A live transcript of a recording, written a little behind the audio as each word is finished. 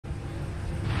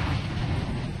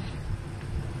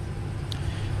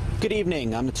Good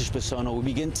evening, I'm Nitish Bissonauth. We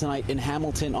begin tonight in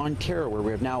Hamilton, Ontario, where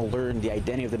we have now learned the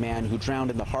identity of the man who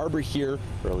drowned in the harbour here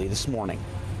early this morning.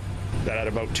 That at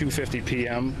about 2:50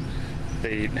 p.m.,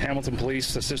 the Hamilton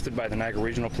Police, assisted by the Niagara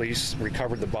Regional Police,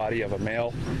 recovered the body of a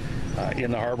male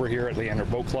in the harbour here at Leander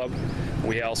Boat Club.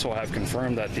 We also have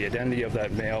confirmed that the identity of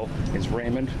that male is Ray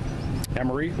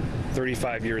Emery,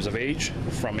 35 years of age,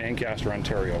 from Ancaster,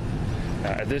 Ontario.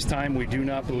 At this time, we do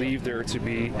not believe there to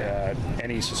be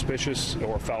any suspicious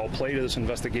or foul play to this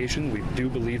investigation. We do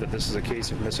believe that this is a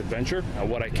case of misadventure.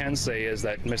 What I can say is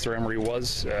that Mr. Emery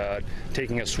was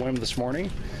taking a swim this morning.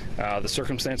 The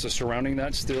circumstances surrounding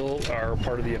that still are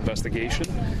part of the investigation,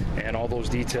 and all those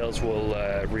details will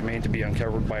remain to be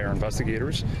uncovered by our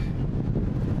investigators.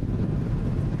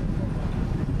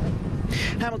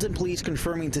 Hamilton Police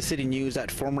confirming to CityNews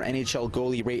that former NHL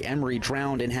goalie Ray Emery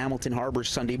drowned in Hamilton Harbour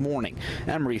Sunday morning.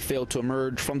 Emery failed to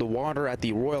emerge from the water at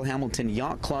the Royal Hamilton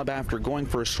Yacht Club after going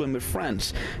for a swim with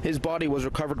friends. His body was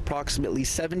recovered approximately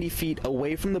 70 feet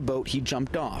away from the boat he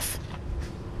jumped off.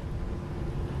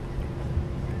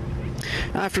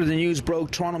 After the news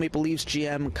broke, Toronto Maple Leafs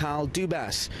GM Kyle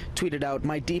Dubas tweeted out,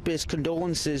 "My deepest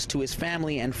condolences to his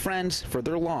family and friends for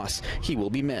their loss. He will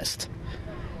be missed."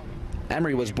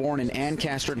 Emery was born in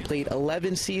Ancaster and played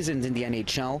 11 seasons in the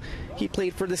NHL. He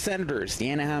played for the Senators, the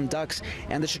Anaheim Ducks,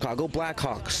 and the Chicago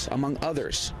Blackhawks, among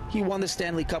others. He won the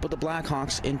Stanley Cup with the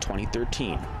Blackhawks in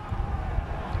 2013.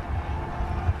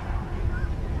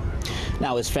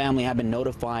 Now, his family have been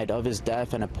notified of his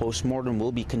death, and a post-mortem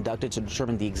will be conducted to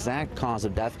determine the exact cause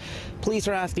of death. Police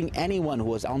are asking anyone who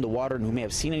was on the water and who may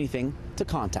have seen anything to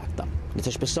contact them.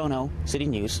 Nitish Bissonauth, City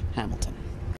News, Hamilton.